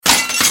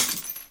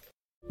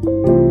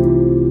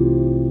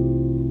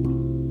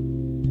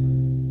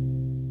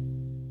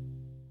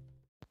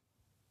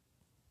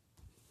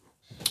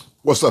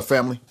What's up,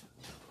 family?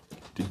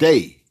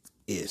 Today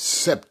is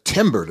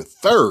September the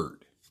 3rd,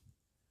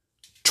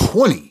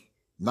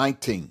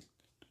 2019.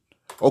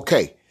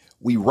 Okay,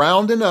 we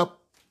rounding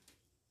up.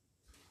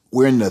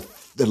 We're in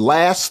the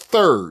last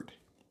third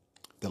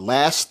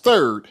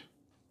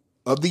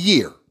of the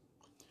year.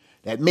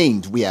 That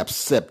means we have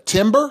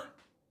September,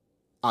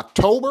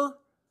 October,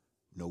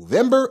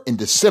 November, and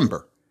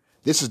December.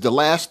 This is the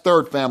last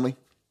third, family.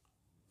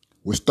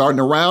 We're starting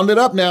to round it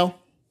up now.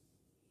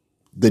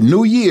 The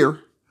new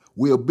year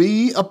will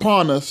be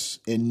upon us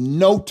in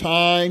no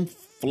time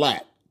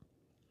flat.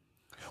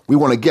 We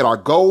want to get our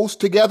goals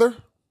together.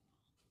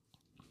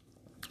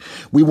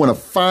 We want to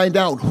find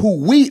out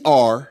who we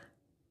are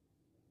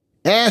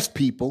as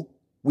people.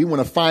 We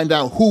want to find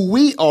out who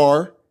we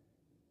are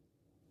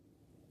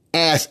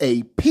as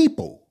a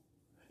people.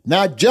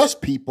 Not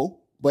just people,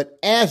 but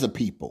as a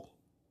people.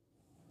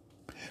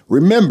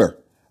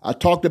 Remember, I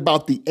talked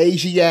about the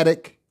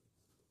Asiatic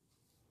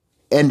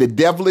and the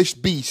devilish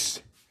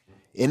beast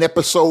in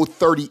episode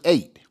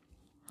 38.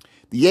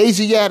 The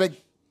Asiatic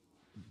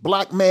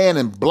black man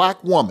and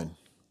black woman,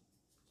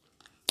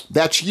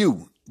 that's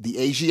you, the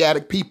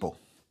Asiatic people.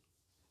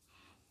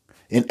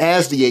 And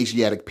as the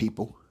Asiatic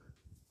people,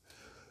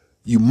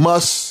 you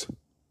must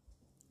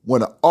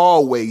want to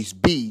always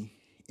be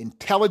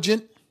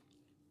intelligent.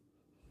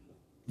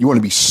 You want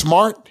to be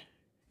smart.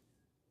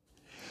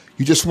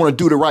 You just want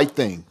to do the right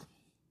thing.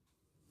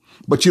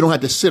 But you don't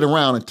have to sit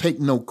around and take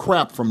no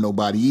crap from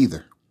nobody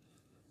either.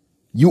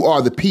 You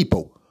are the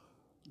people.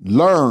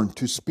 Learn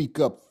to speak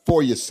up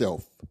for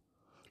yourself.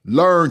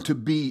 Learn to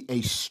be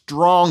a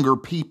stronger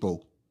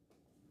people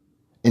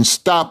and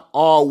stop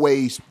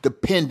always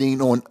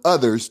depending on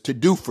others to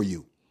do for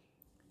you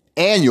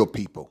and your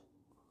people.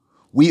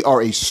 We are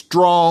a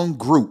strong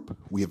group.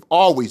 We have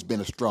always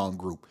been a strong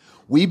group.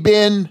 We've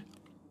been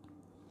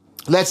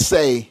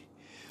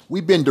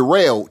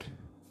derailed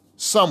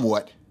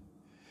somewhat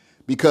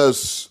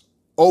because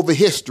over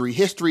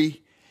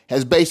history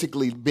has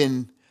basically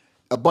been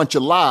a bunch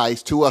of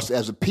lies to us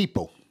as a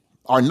people.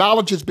 Our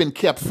knowledge has been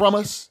kept from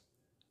us.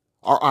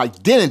 Our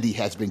identity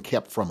has been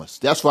kept from us.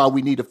 That's why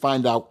we need to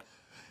find out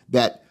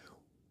that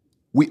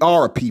we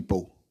are a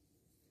people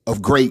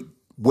of great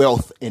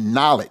wealth and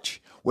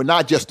knowledge. We're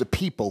not just a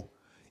people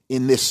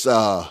in this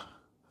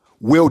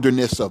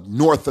wilderness of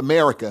North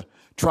America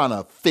trying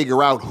to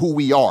figure out who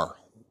we are.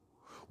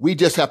 We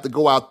just have to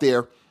go out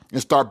there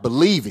and start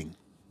believing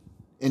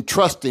and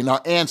trusting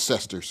our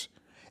ancestors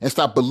and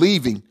stop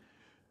believing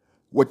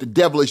what the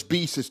devilish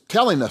beast is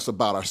telling us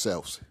about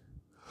ourselves.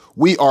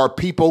 We are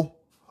people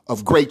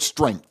of great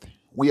strength.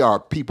 We are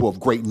people of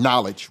great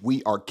knowledge.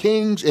 We are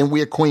kings and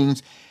we are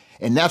queens,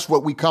 and that's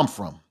what we come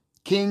from.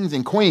 Kings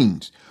and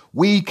queens.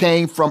 We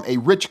came from a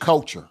rich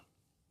culture.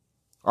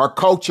 Our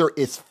culture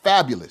is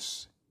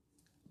fabulous,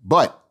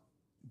 but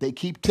they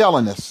keep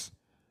telling us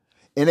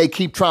and they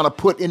keep trying to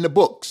put in the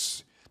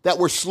books that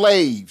we're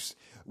slaves.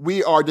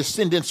 We are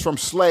descendants from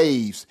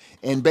slaves,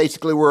 and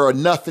basically we're a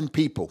nothing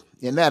people,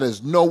 and that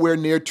is nowhere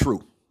near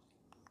true.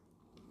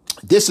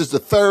 This is the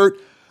 3rd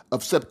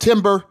of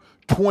September,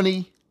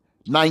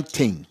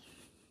 2019.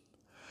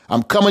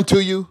 I'm coming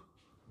to you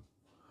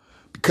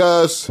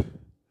because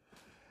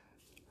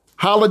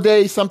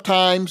holidays,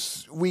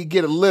 sometimes we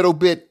get a little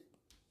bit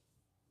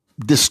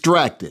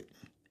distracted.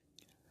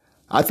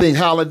 I think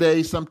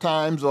holidays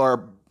sometimes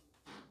are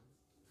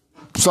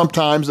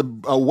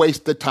a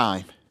waste of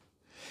time.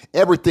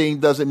 Everything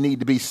doesn't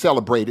need to be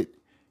celebrated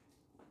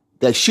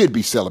that should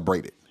be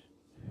celebrated.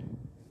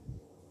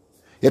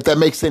 If that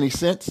makes any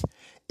sense,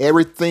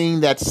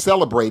 everything that's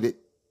celebrated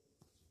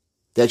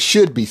that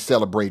should be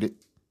celebrated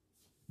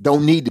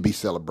don't need to be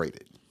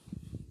celebrated.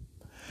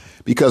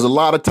 Because a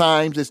lot of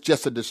times it's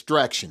just a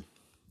distraction.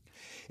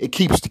 It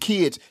keeps the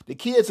kids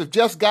have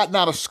just gotten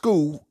out of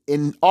school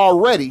and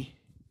already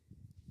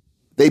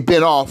they've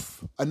been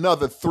off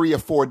another 3 or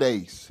 4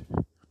 days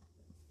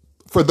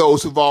for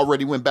those who've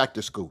already went back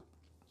to school.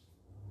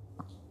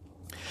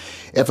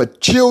 If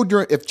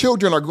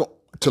children are going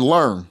to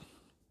learn,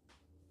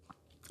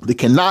 they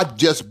cannot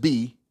just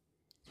be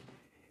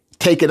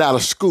taken out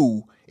of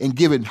school and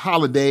given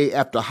holiday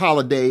after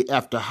holiday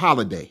after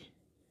holiday.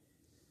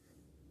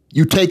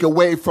 You take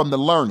away from the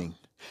learning.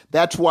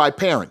 That's why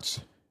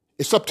parents,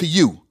 it's up to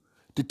you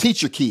to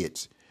teach your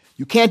kids.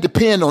 You can't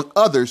depend on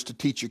others to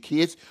teach your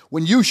kids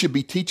when you should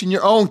be teaching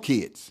your own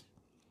kids.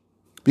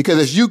 Because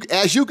as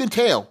you can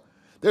tell,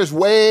 there's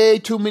way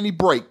too many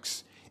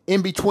breaks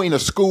in between a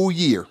school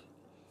year.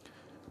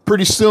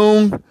 Pretty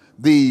soon,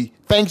 the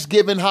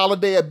Thanksgiving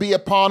holiday will be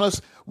upon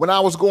us. When I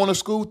was going to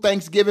school,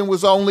 Thanksgiving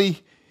was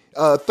only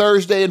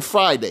Thursday and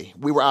Friday.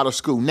 We were out of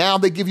school. Now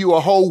they give you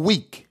a whole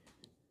week.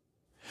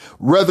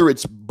 Whether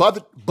it's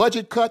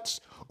budget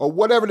cuts or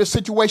whatever the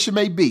situation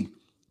may be,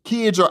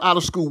 kids are out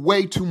of school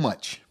way too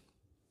much.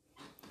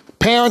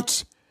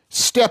 Parents,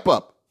 step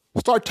up.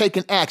 Start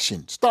taking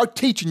action. Start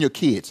teaching your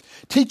kids.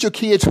 Teach your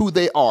kids who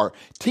they are.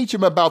 Teach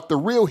them about the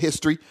real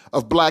history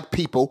of black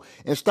people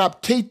and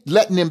stop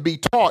letting them be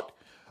taught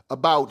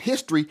about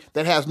history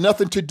that has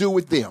nothing to do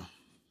with them.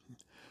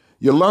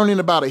 You're learning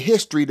about a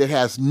history that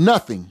has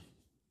nothing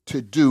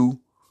to do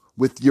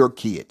with your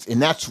kids. And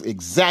that's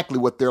exactly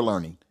what they're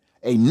learning.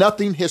 A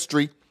nothing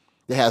history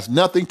that has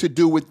nothing to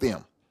do with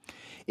them.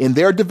 In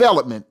their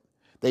development,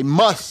 they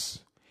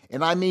must,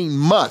 and I mean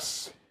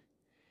must,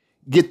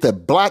 get the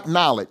black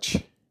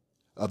knowledge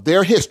of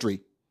their history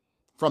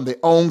from their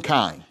own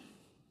kind.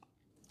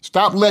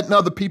 Stop letting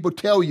other people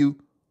tell you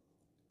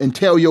and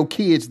tell your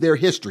kids their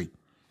history.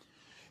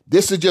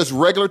 This is just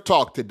regular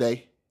talk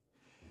today.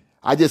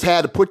 I just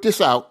had to put this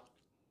out.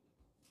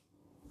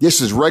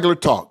 This is regular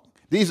talk.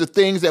 These are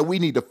things that we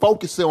need to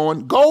focus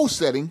on. Goal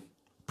setting,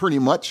 pretty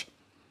much.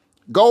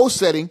 Goal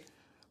setting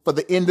for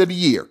the end of the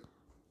year.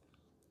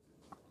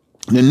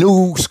 The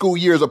new school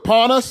year is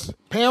upon us.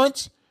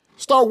 Parents,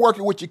 start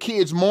working with your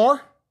kids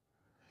more.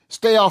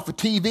 Stay off of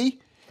TV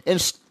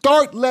and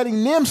start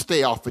letting them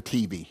stay off of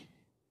TV.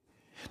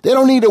 They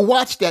don't need to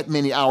watch that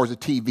many hours of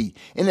TV.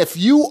 And if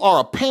you are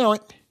a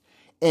parent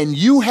and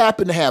you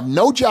happen to have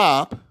no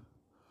job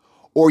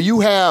or you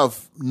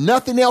have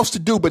nothing else to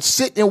do but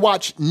sit and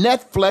watch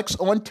Netflix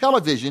on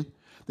television,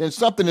 then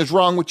something is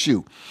wrong with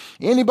you.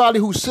 Anybody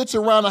who sits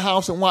around the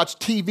house and watch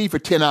TV for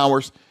 10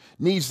 hours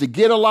needs to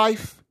get a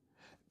life.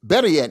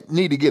 Better yet,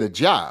 need to get a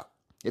job.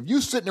 If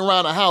you're sitting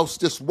around the house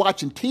just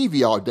watching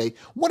TV all day,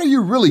 what are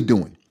you really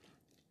doing?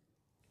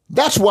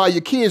 That's why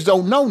your kids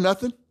don't know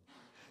nothing.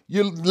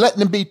 You're letting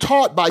them be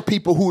taught by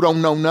people who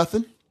don't know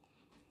nothing.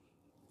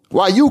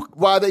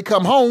 While they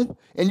come home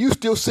and you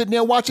still sitting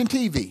there watching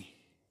TV.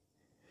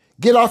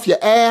 Get off your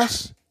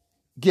ass,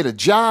 get a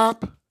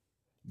job,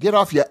 get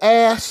off your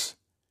ass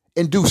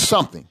and do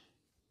something.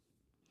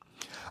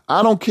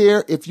 I don't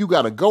care if you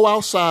got to go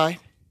outside,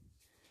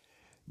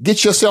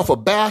 get yourself a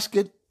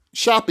basket,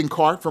 shopping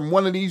cart from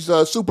one of these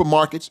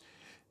supermarkets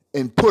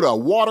and put a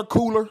water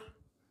cooler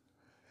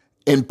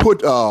and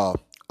put a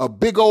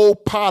big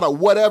old pot of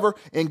whatever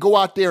and go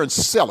out there and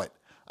sell it.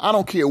 I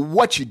don't care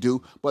what you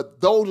do, but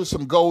those are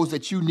some goals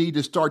that you need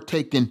to start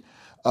taking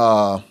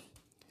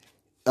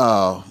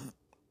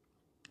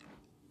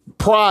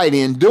pride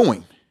in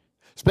doing,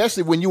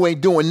 especially when you ain't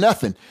doing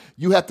nothing.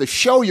 You have to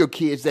show your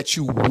kids that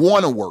you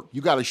want to work.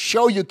 You got to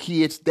show your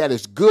kids that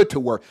it's good to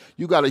work.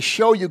 You got to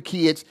show your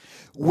kids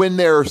when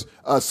there's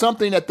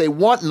something that they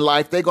want in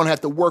life, they're going to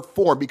have to work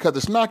for because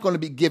it's not going to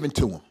be given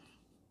to them.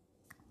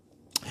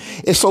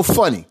 It's so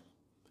funny.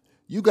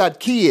 You got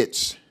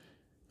kids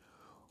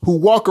who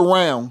walk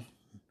around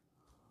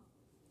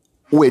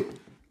with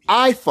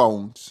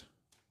iPhones,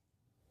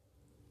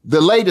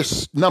 the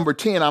latest number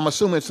 10, I'm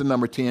assuming it's the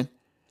number 10,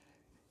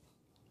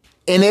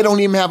 and they don't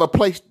even have a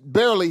place,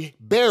 barely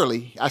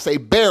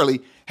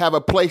have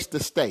a place to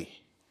stay.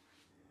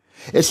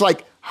 It's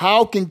like,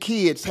 how can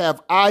kids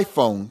have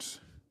iPhones?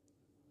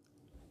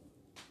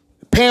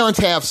 Parents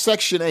have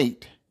Section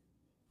 8,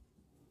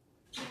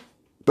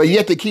 but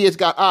yet the kids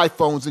got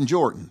iPhones and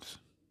Jordans.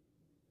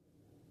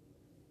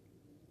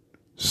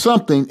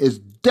 Something is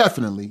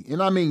definitely,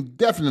 and I mean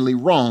definitely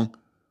wrong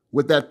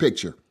with that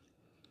picture.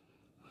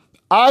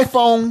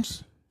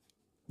 iPhones,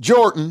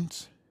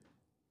 Jordans,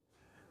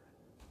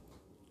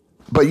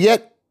 but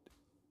yet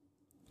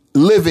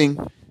living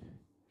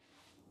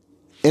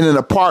in an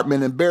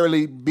apartment and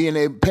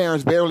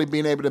parents barely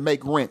being able to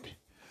make rent,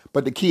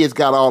 but the kids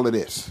got all of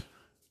this.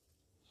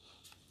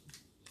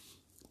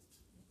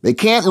 They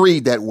can't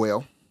read that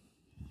well.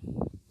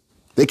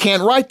 They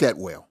can't write that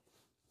well.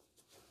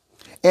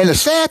 And the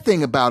sad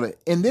thing about it,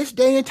 in this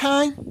day and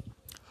time,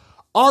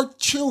 our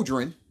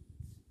children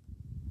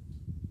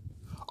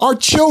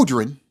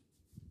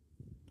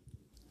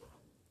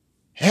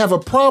have a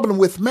problem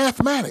with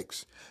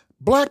mathematics.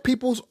 Black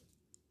people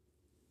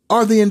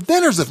are the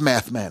inventors of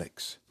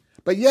mathematics,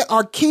 but yet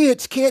our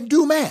kids can't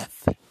do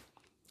math.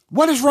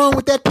 What is wrong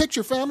with that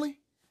picture, family?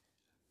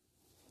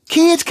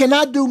 Kids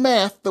cannot do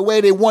math the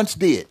way they once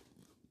did.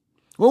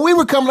 When we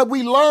were coming up,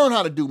 we learned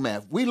how to do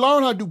math. We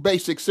learned how to do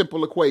basic,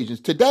 simple equations.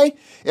 Today,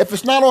 if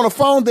it's not on a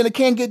phone, then it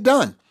can't get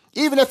done.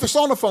 Even if it's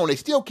on the phone, they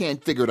still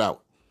can't figure it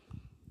out.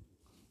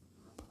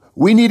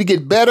 We need to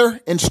get better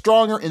and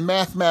stronger in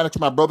mathematics,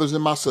 my brothers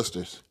and my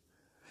sisters.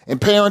 And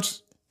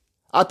parents,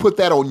 I put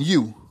that on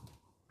you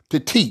to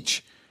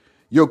teach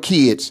your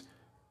kids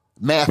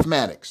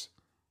mathematics.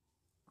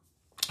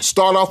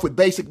 Start off with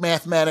basic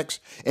mathematics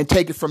and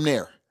take it from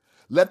there.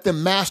 Let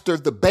them master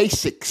the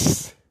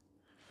basics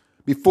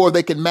before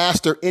they can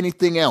master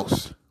anything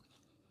else.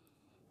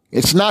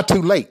 It's not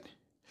too late.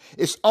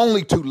 It's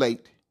only too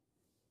late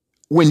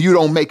when you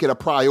don't make it a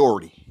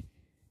priority.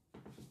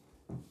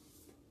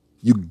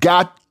 You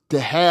got to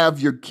have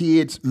your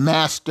kids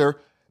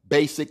master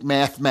basic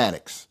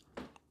mathematics.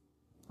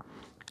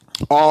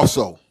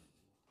 Also,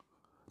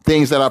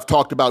 things that I've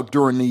talked about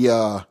during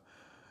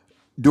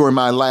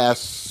my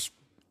last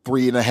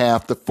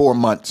 3.5 to 4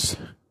 months.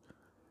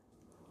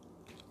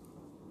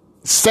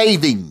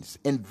 Savings,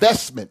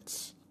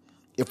 investments.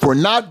 If we're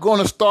not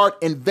going to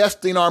start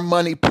investing our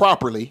money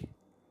properly,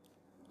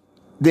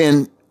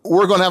 then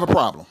we're going to have a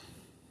problem.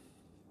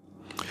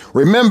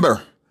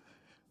 Remember,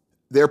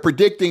 they're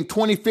predicting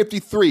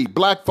 2053,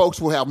 black folks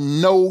will have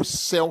no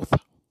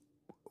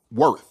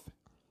worth.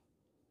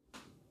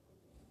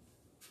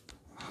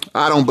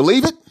 I don't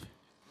believe it,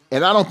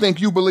 and I don't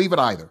think you believe it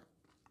either.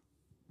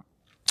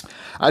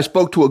 I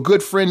spoke to a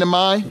good friend of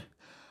mine.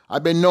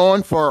 I've been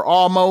knowing for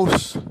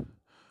almost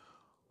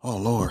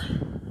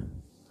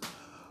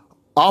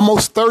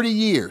 30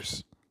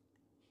 years.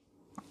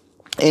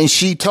 And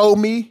she told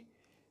me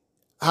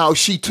how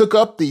she took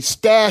up the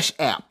Stash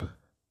app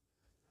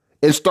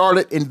and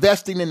started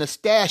investing in the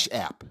Stash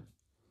app.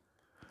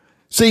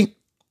 See,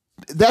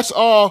 that's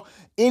all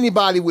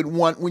anybody would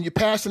want when you're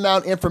passing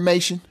out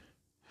information,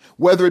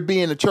 whether it be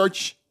in the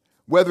church,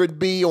 whether it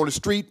be on the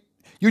street.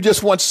 You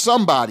just want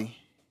somebody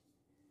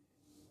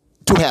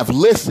to have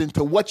listened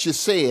to what you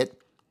said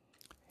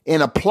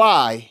and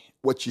apply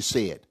what you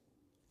said.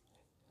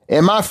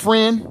 And my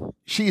friend,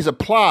 she's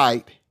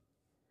applied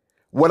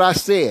what I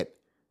said.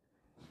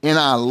 And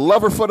I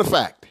love her for the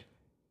fact.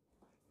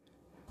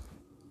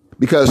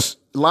 Because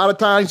a lot of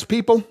times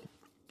people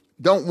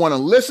don't want to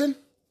listen.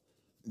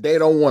 They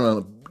don't want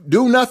to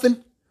do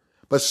nothing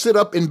but sit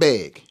up and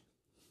beg.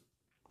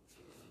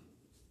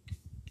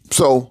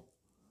 So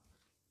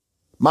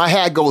my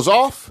hat goes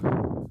off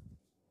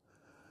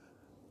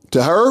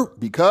to her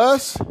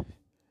because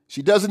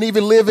she doesn't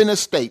even live in a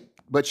state,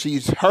 but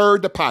she's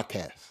heard the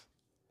podcast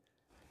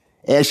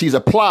and she's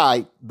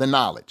applied the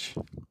knowledge.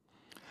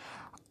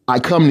 I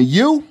come to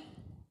you.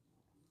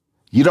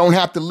 You don't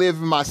have to live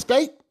in my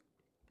state,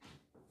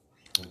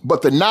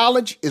 but the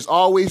knowledge is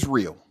always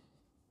real.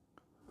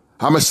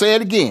 I'm going to say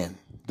it again.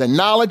 The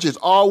knowledge is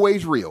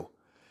always real.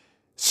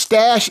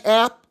 Stash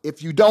app,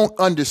 if you don't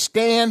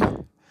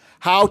understand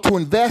how to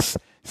invest,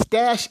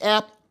 Stash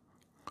app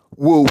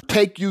will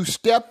take you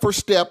step for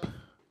step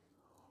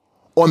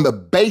on the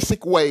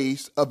basic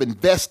ways of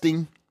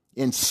investing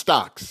in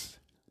stocks.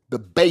 The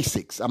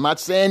basics. I'm not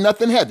saying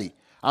nothing heavy.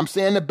 I'm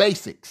saying the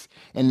basics.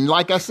 And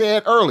like I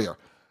said earlier,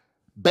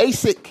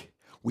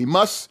 we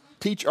must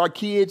teach our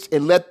kids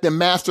and let them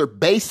master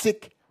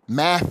basic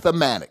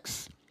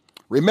mathematics.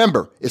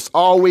 Remember, it's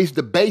always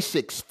the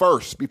basics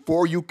first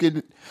before you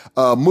can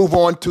move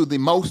on to the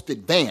most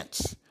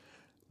advanced.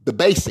 The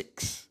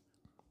basics.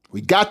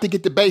 We got to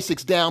get the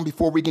basics down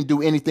before we can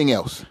do anything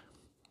else.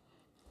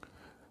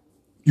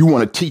 You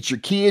want to teach your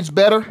kids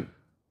better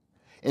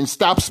and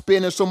stop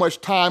spending so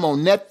much time on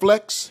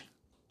Netflix.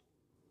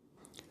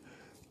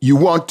 You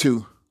want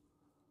to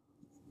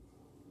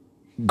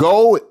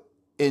go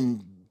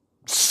and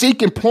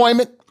seek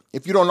employment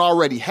if you don't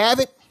already have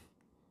it,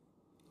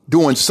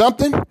 doing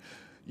something.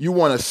 You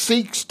want to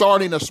seek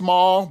starting a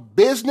small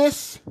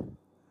business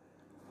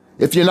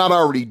if you're not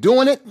already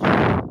doing it.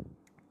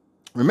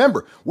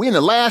 Remember, we're in the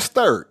last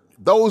third.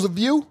 Those of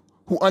you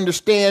who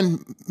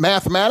understand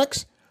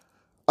mathematics,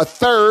 a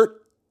third,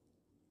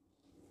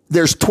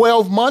 there's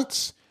 12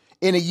 months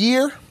in a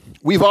year.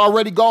 We've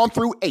already gone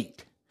through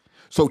 8.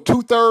 So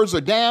 2/3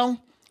 are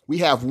down. We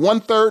have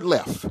 1/3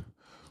 left,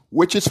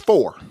 which is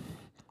 4.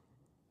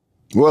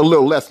 Well, a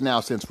little less now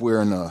since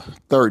we're in the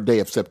 3rd day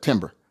of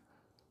September.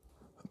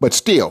 But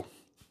still,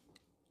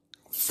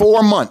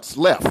 4 months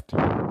left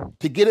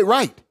to get it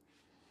right.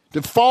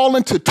 To fall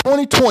into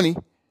 2020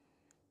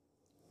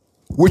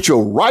 with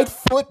your right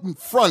foot in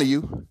front of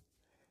you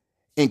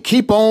and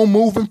keep on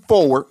moving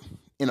forward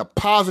in a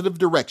positive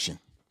direction.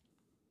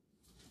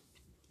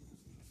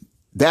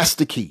 That's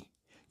the key.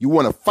 You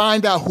want to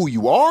find out who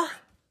you are,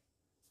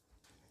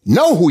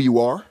 know who you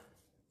are,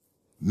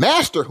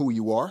 master who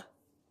you are,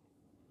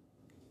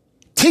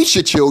 teach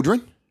your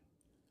children,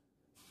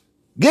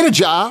 get a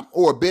job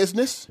or a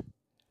business,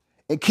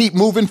 and keep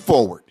moving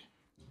forward.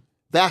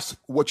 That's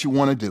what you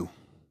want to do.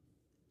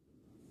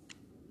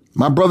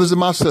 My brothers and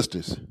my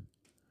sisters,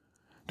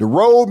 the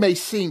road may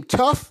seem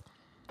tough,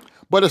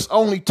 but it's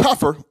only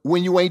tougher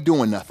when you ain't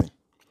doing nothing.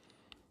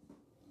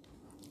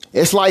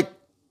 It's like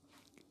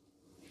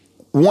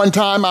one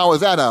time I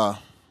was at a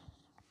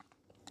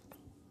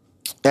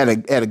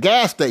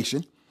gas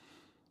station,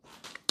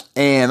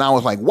 and I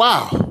was like,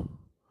 wow,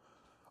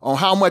 on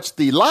how much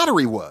the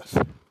lottery was.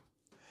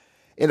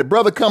 And the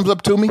brother comes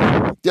up to me,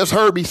 just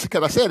heard me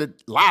because I said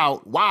it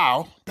loud,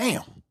 wow,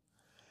 damn.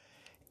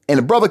 And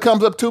the brother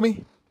comes up to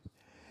me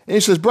and he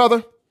says,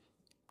 brother,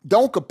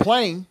 don't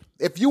complain.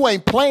 If you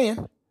ain't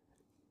playing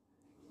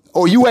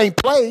or you ain't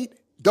played,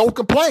 don't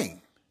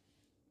complain.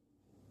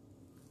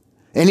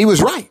 And he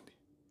was right.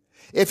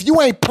 If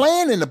you ain't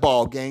playing in the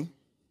ball game,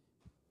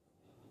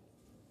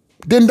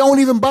 then don't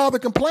even bother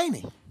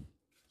complaining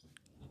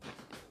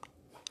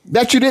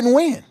that you didn't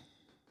win.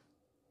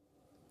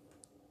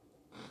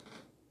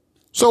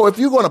 So if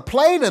you're going to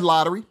play the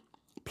lottery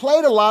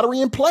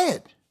and play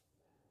it.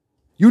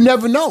 You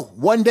never know.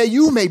 One day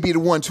you may be the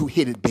ones who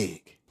hit it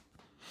big.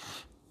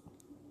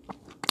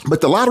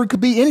 But the lottery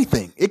could be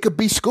anything. It could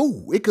be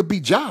school. It could be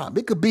job.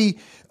 It could be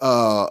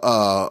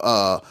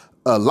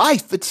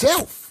life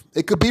itself.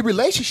 It could be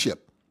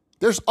relationship.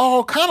 There's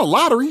all kind of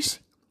lotteries,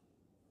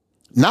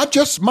 not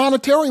just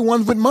monetary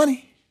ones with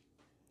money.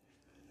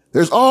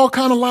 There's all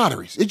kind of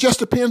lotteries. It just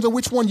depends on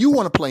which one you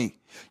want to play.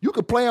 You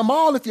could play them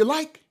all if you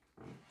like.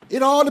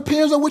 It all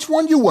depends on which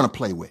one you want to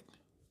play with.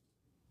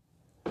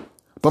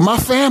 But my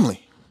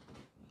family,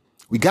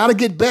 we got to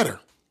get better.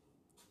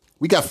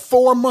 We got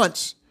 4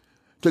 months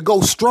to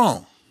go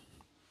strong.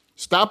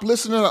 Stop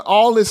listening to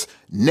all this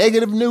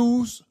negative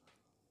news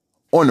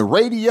on the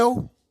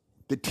radio,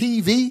 the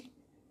TV,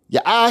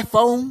 your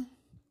iPhone,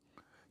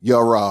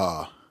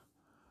 your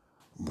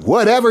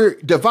whatever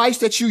device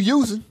that you're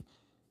using.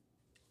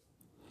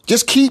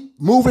 Just keep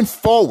moving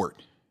forward.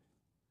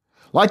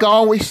 Like I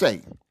always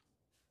say,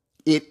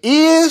 it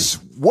is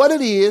what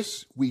it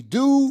is. We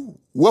do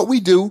what we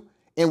do,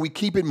 and we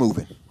keep it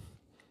moving.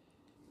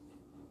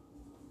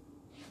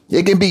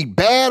 It can be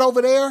bad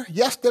over there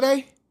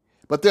yesterday,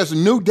 but there's a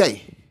new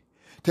day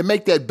to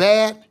make that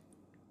bad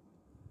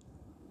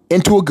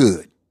into a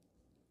good,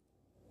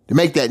 to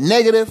make that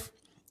negative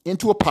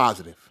into a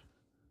positive.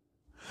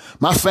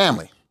 My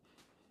family,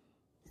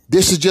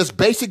 this is just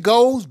basic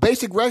goals,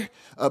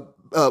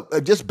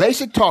 just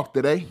basic talk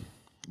today.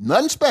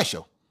 Nothing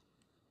special.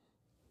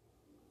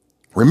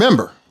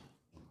 Remember,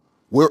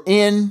 we're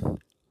in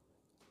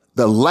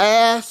the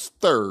last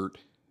third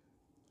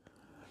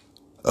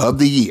of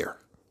the year.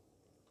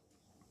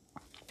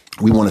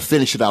 We want to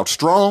finish it out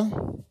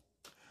strong.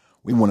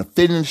 We want to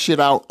finish it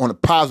out on a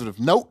positive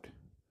note.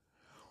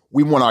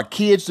 We want our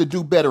kids to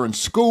do better in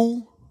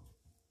school.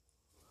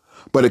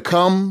 But it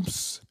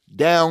comes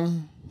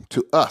down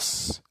to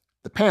us,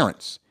 the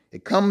parents.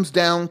 It comes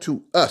down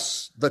to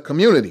us, the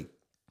community.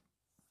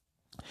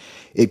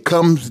 It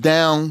comes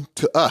down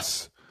to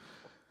us,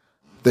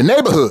 the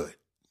neighborhood.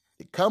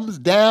 It comes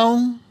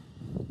down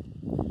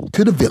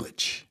to the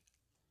village.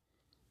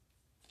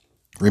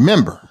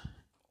 Remember,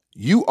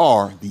 you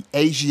are the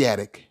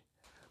Asiatic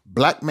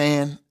black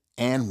man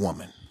and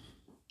woman.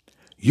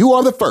 You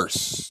are the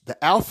first,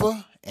 the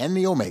Alpha and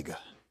the Omega.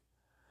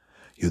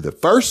 You're the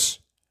first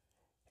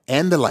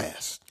and the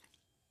last.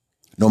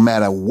 No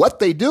matter what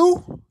they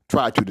do,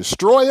 try to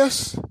destroy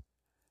us.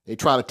 They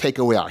try to take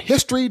away our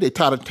history. They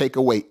try to take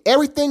away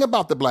everything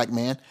about the black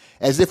man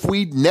as if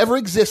we never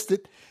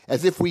existed,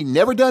 as if we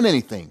never done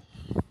anything.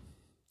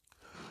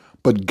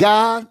 But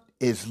God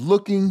is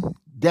looking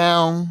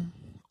down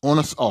on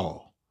us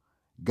all.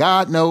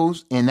 God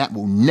knows, and that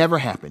will never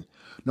happen.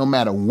 No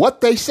matter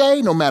what they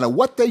say, no matter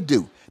what they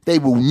do, they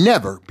will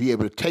never be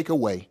able to take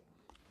away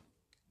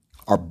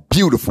our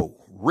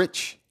beautiful,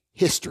 rich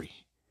history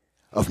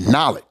of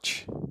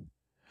knowledge.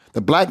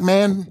 The black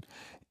man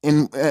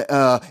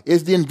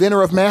is the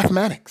inventor of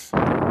mathematics.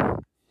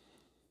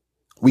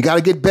 We got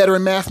to get better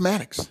in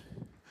mathematics.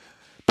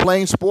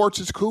 Playing sports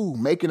is cool.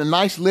 Making a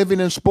nice living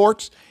in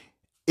sports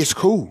is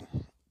cool.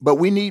 But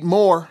we need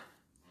more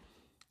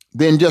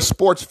than just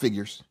sports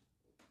figures.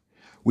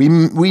 We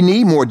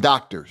need more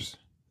doctors,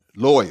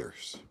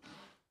 lawyers,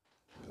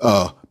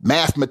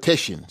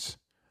 mathematicians.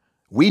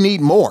 We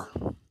need more.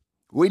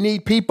 We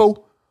need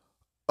people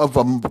of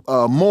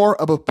a more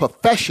of a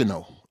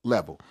professional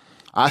level.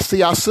 I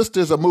see our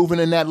sisters are moving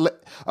into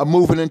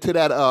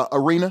that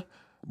arena,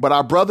 but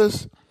our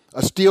brothers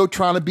are still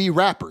trying to be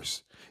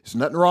rappers. There's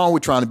nothing wrong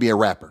with trying to be a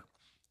rapper,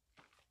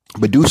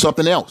 but do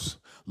something else.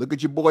 Look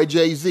at your boy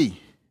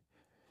Jay-Z.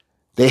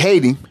 They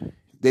hate him.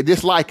 They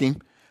dislike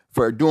him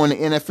for doing the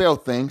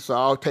NFL thing. So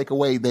I'll take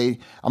away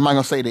I'm not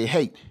going to say they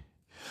hate,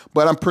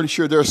 but I'm pretty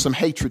sure there's some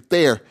hatred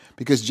there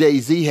because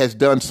Jay-Z has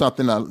done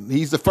something.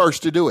 He's the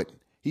first to do it.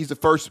 He's the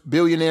first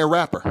billionaire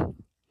rapper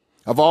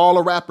of all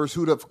the rappers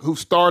who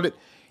started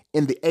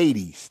in the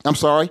 80s. I'm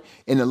sorry,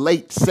 in the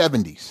late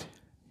 70s.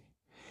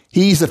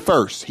 He's the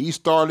first. He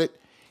started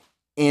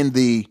in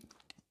the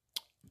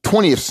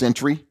 20th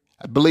century,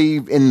 I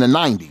believe in the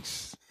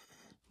 90s.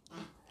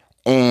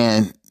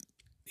 And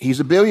he's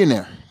a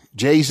billionaire.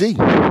 Jay-Z.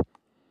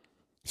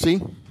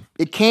 See,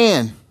 it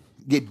can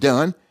get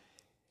done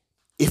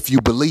if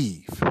you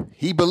believe.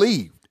 He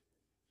believed.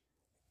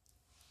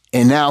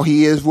 And now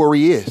he is where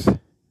he is.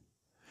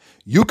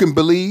 You can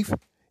believe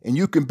and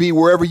you can be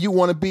wherever you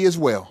want to be as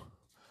well.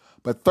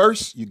 But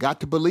first, you got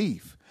to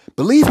believe.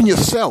 Believe in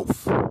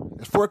yourself.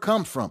 That's where it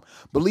comes from.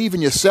 Believe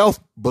in yourself.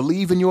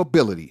 Believe in your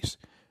abilities.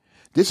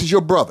 This is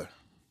your brother,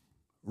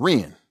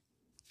 Ren.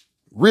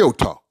 Real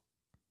talk.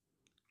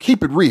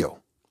 Keep it real.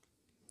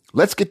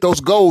 Let's get those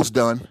goals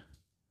done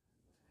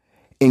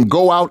and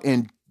go out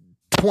in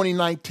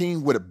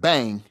 2019 with a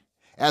bang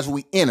as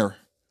we enter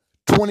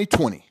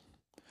 2020.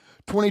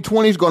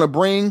 2020 is going to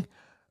bring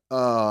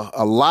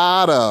a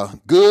lot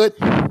of good,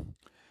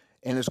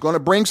 and it's going to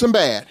bring some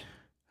bad,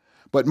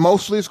 but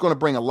mostly it's going to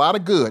bring a lot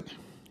of good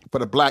for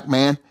the black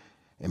man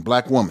and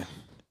black woman.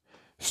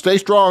 Stay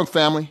strong,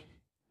 family.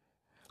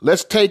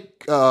 Let's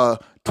take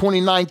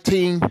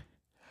 2019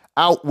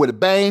 out with a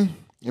bang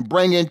and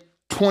bring in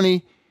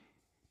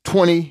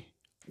 2020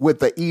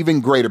 with an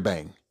even greater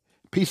bang.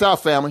 Peace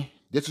out, family.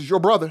 This is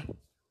your brother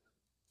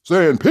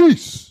saying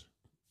peace.